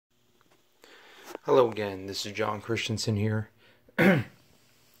Hello again, this is John Christensen here, and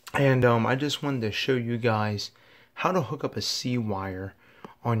I just wanted to show you guys how to hook up a C-wire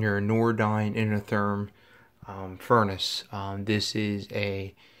on your Nordyne Innertherm furnace. This is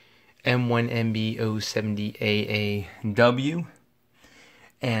a M1MB 070AA-W,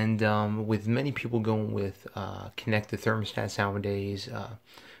 and with many people going with connected thermostats nowadays,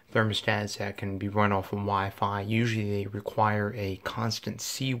 thermostats that can be run off of Wi-Fi, usually they require a constant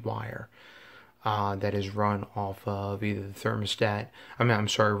C-wire. That is run off of either the thermostat,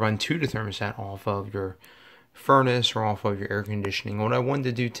 run to the thermostat off of your furnace or off of your air conditioning. What I wanted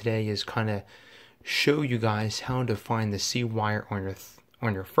to do today is kind of show you guys how to find the C-wire on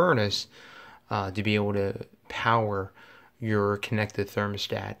your furnace to be able to power your connected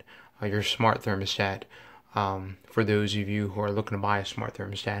thermostat, your smart thermostat. For those of you who are looking to buy a smart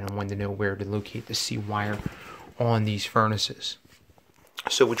thermostat and want to know where to locate the C-wire on these furnaces.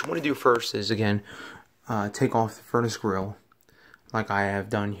 So what you want to do first is, again, take off the furnace grill, like I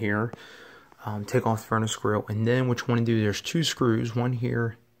have done here. Take off the furnace grill, and then what you want to do, there's two screws, one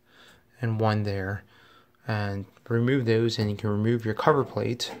here and one there. And remove those, and you can remove your cover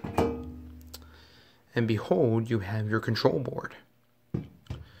plate. And behold, you have your control board.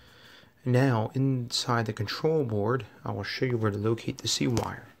 Now, inside the control board, I will show you where to locate the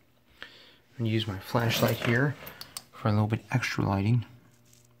C-wire. I'm going to use my flashlight here for a little bit extra lighting.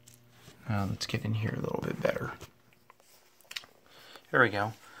 Let's get in here a little bit better. There we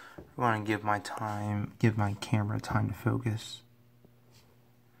go. I want to give my camera time to focus.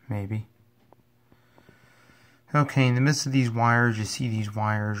 Maybe. Okay, in the midst of these wires, you see these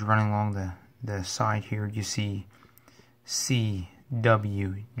wires running along the side here. You see C,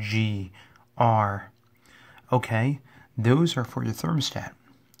 W, G, R. Okay, those are for your thermostat.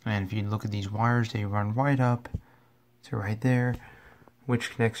 And if you look at these wires, they run right up to right there,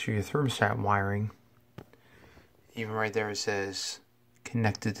 which connects to your thermostat wiring. Even right there it says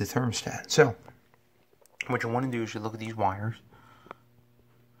connected to thermostat. So what you want to do is you look at these wires.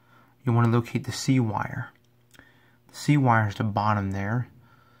 You want to locate the C wire. The C wire is the bottom there.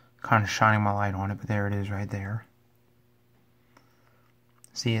 Kind of shining my light on it, but there it is right there.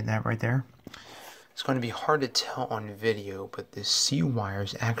 See that right there? It's going to be hard to tell on video, but this C wire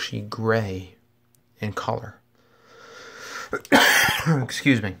is actually gray in color.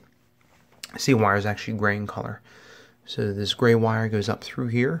 Excuse me. C wire is actually gray in color. So this gray wire goes up through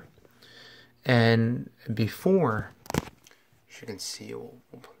here, and before, as you can see, we'll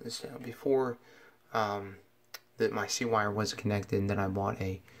put this down. Before that my C wire was connected, and then I bought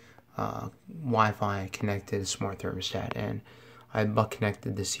a Wi-Fi connected smart thermostat, and I butt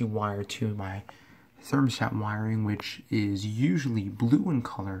connected the C wire to my thermostat wiring, which is usually blue in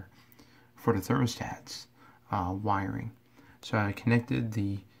color for the thermostat's wiring. So I connected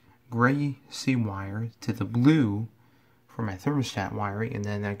the gray C wire to the blue for my thermostat wiring, and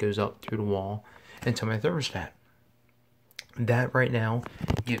then that goes up through the wall into my thermostat. That right now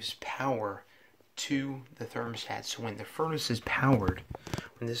gives power to the thermostat. So when the furnace is powered,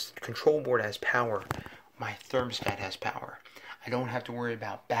 when this control board has power, my thermostat has power. I don't have to worry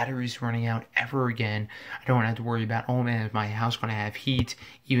about batteries running out ever again. I don't have to worry about, oh man, is my house going to have heat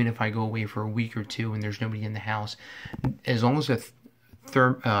even if I go away for a week or two and there's nobody in the house. As long as the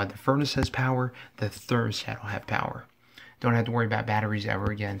furnace has power, the thermostat will have power. Don't have to worry about batteries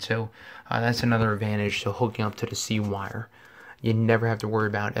ever again. So that's another advantage to hooking up to the C wire. You never have to worry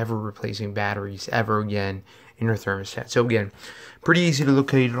about ever replacing batteries ever again in your thermostat. So again, pretty easy to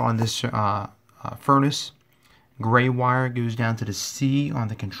locate it on this furnace. Gray wire goes down to the C on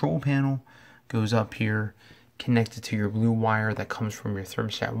the control panel, goes up here, connected to your blue wire that comes from your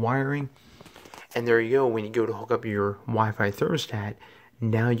thermostat wiring. And there you go. When you go to hook up your Wi-Fi thermostat,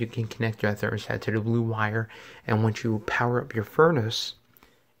 now you can connect your thermostat to the blue wire, and once you power up your furnace,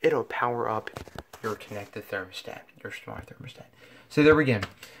 it'll power up your connected thermostat, your smart thermostat. So there again,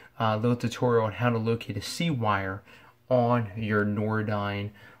 a little tutorial on how to locate a C wire on your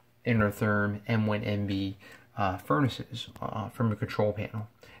Nordyne Innertherm M1MB furnaces from your control panel.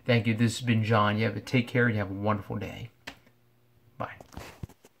 Thank you. This has been John. You have to take care. You have a wonderful day. Bye.